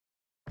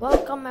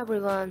Welcome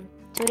everyone.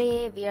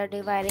 Today we are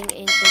dividing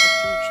into the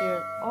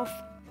future of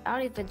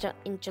artificial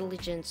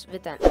intelligence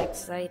with an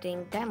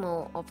exciting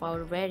demo of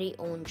our very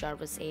own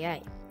Jarvis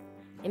AI.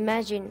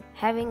 Imagine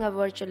having a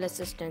virtual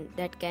assistant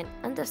that can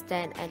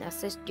understand and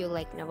assist you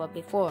like never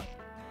before.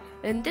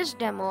 In this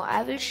demo,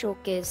 I will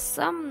showcase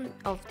some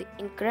of the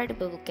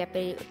incredible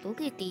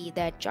capability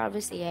that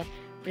Jarvis AI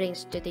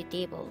brings to the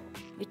table,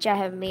 which I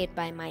have made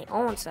by my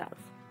own self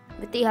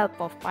with the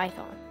help of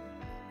Python.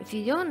 If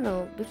you don't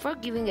know, before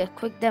giving a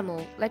quick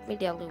demo, let me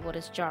tell you what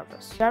is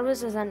Jarvis.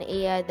 Jarvis is an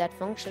AI that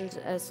functions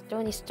as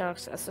Tony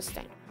Stark's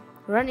assistant,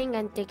 running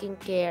and taking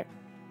care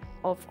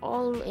of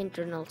all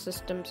internal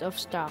systems of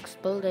Stark's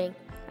building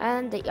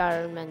and the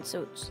Iron Man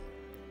suits.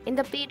 In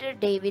the Peter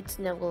David's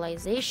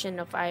novelization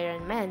of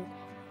Iron Man,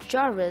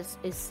 Jarvis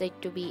is said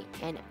to be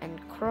an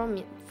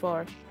acronym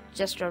for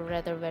just a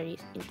rather very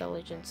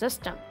intelligent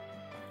system.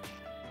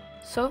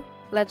 So,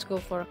 let's go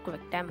for a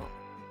quick demo.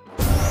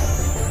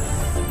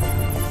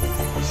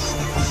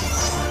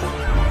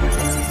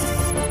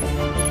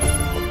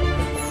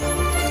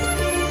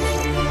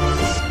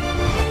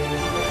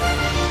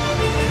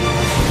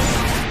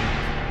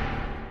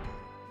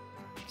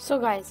 So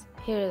guys,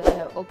 here I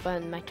have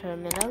opened my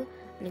terminal,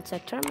 and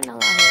inside terminal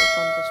I have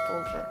opened this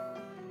folder.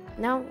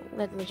 Now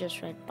let me just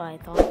write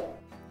Python.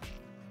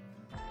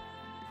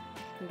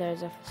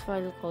 There's a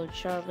file called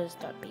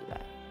jarvis.py.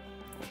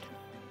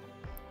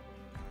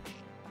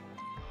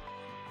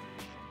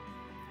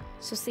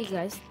 So see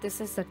guys, this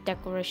is the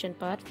decoration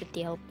part with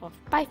the help of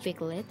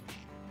PyFiglet,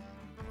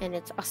 and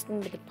it's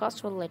asking me the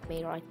password. Let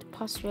me write the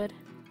password.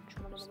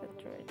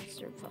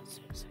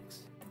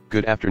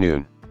 Good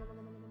afternoon.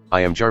 I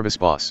am Jarvis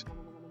Boss.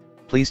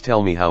 Please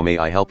tell me how may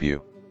I help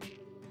you?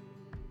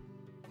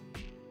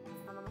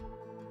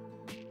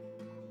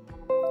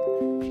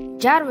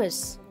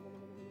 Jarvis,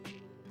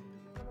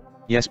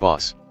 Yes,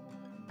 boss.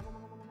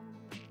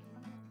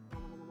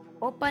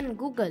 open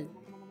Google.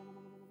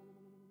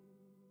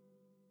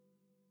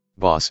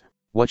 Boss,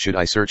 what should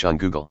I search on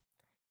Google?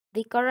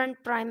 The current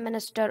Prime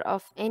Minister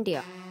of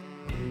India.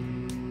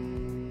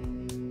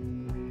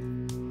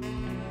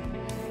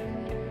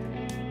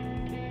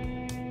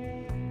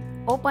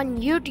 Open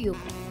YouTube.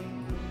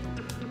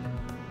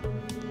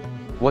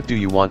 What do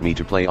you want me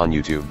to play on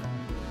YouTube?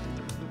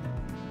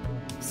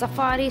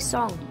 Safari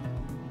song.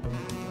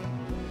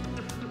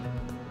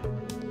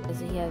 As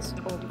he has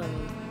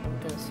opened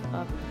this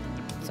up,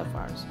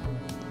 Safari.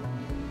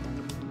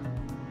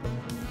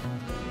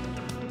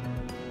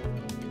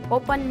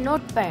 Open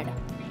Notepad.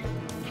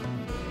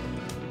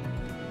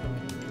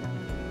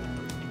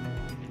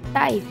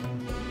 Type.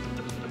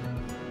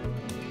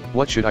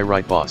 What should I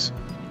write, boss?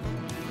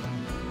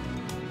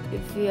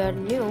 If you are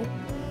new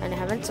and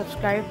haven't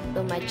subscribed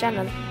to my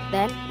channel,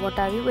 then what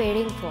are you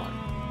waiting for?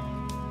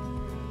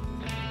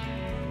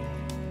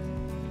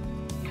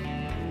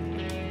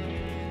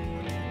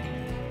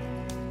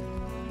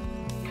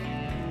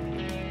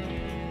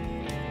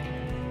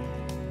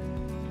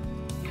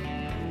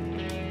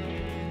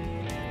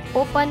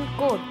 Open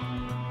code.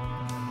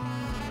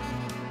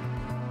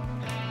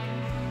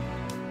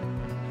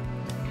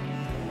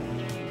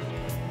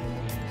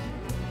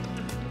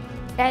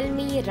 Tell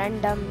me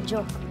random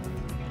joke.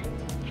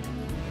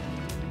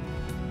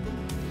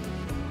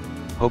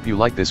 Hope you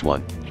like this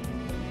one.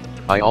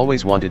 I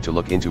always wanted to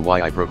look into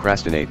why I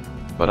procrastinate,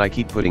 but I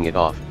keep putting it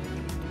off.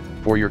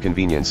 For your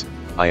convenience,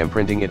 I am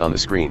printing it on the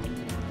screen.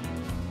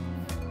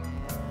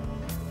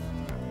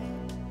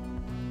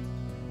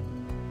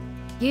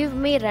 Give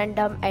me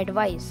random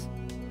advice.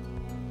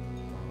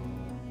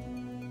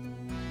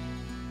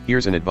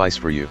 Here's an advice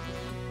for you.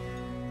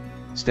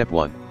 Step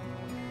 1.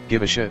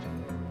 Give a shit.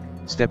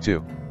 Step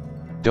 2.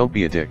 Don't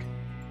be a dick.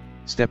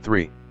 Step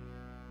 3.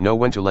 Know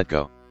when to let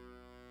go.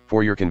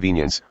 For your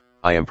convenience,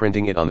 I am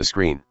printing it on the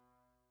screen.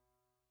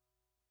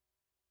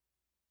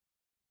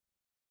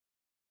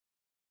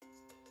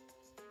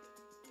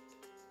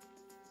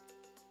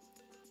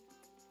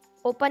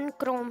 Open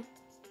Chrome.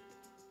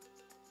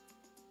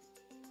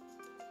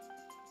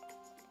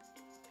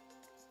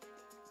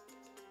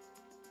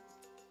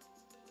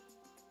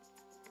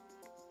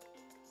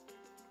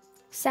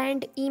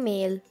 Send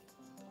email.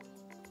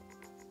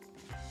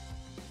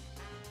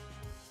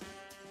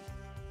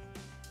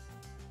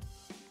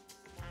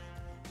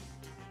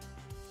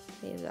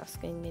 He is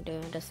asking me to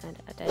understand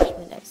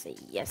attachment. I say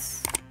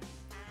yes.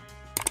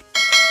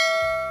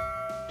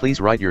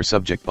 Please write your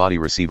subject, body,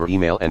 receiver,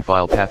 email and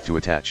file path to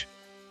attach.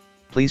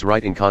 Please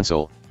write in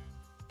console.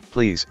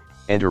 Please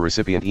enter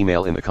recipient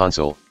email in the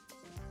console.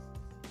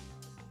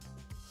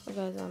 So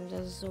guys, I'm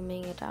just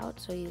zooming it out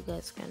so you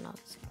guys cannot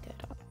see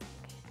that out.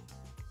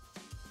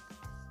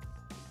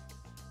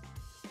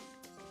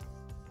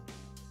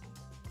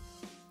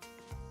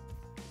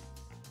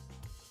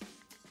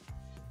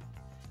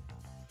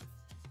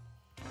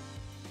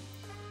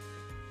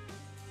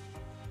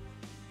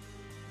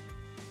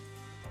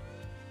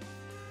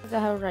 I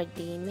have to write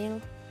the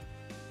email.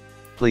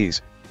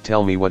 Please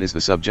tell me what is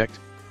the subject.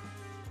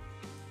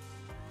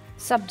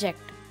 Subject.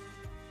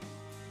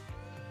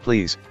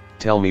 Please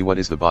tell me what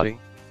is the body.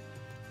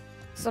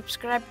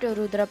 Subscribe to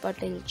Rudra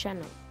Patel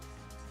channel.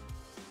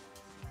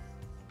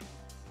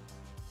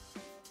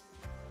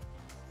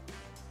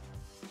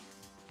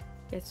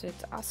 Okay, so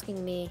it's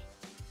asking me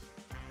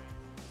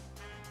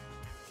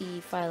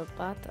the file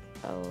path.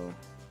 Oh,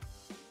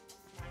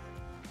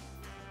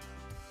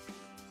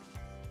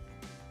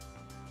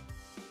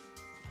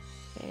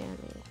 and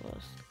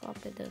we'll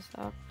copy this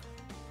up,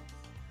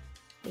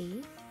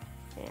 and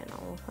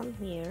I'll come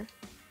here.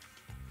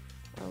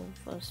 I'll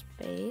first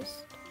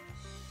paste.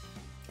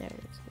 There it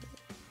is.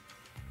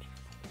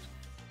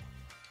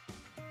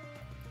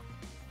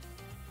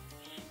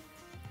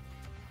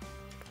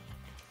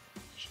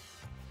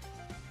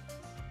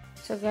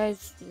 So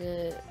guys,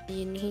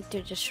 you need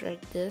to just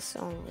write this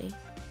only.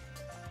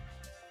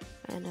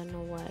 I don't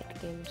know why it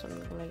came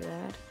something like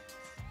that.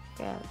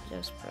 Yeah,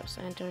 just press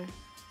enter.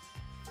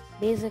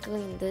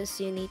 Basically in this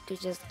you need to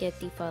just get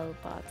the file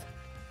path.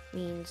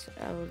 Means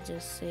I will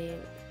just say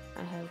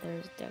I have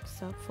there's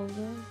desktop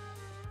folder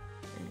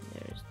and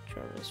there's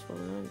Jarvis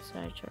folder,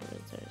 inside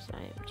Jarvis there's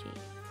img.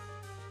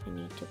 I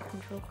need to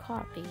control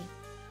copy.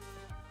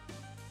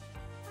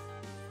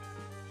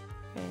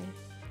 Okay.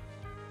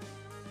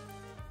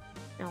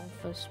 Now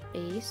first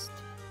paste,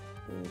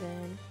 and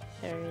then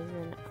there is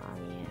an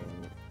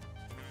IM.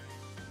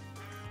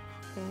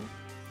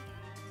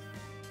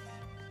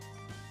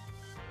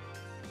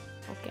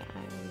 Okay,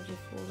 img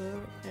folder.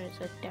 There's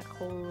a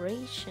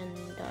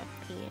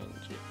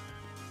decoration.png.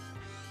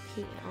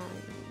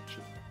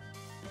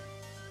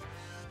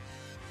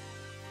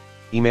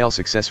 Email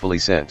successfully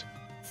sent.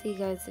 See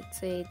guys, it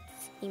says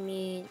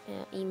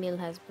email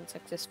has been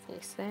successfully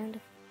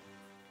sent.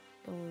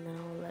 So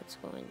now let's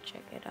go and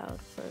check it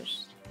out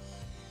first.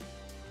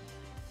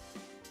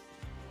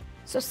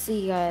 So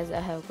see guys, I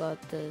have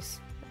got this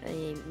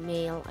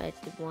mail at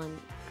 1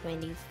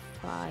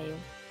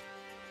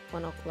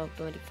 o'clock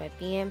 25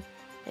 p.m.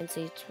 and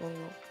say it's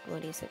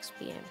 1:26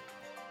 p.m.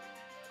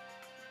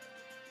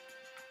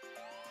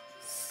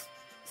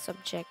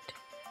 Subject.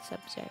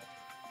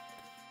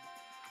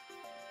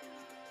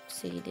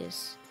 See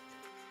this.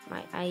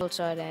 I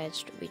also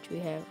attached, which we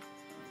have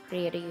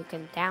created. You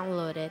can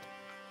download it,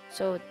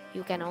 so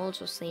you can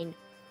also send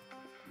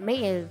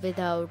mail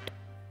without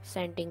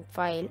sending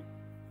file.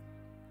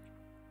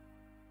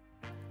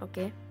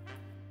 Okay,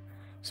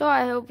 so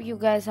I hope you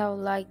guys have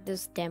liked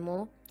this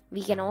demo.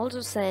 We can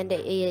also send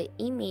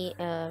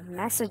email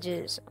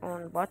messages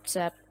on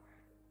WhatsApp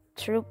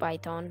through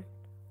Python,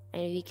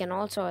 and we can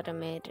also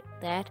automate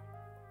that.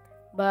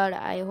 But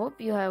I hope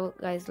you have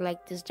guys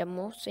liked this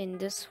demo. So in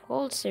this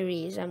whole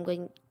series I'm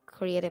going to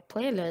create a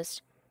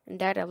playlist, and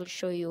that I will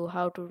show you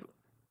how to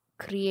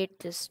create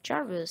this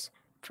Jarvis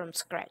from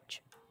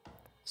scratch.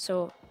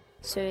 So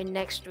in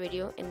next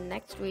video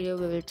we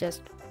will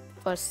just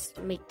first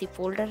make the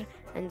folder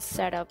and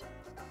setup.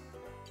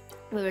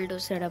 We will do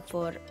setup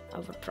for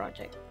our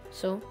project.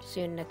 So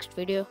see you in next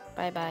video.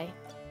 Bye bye.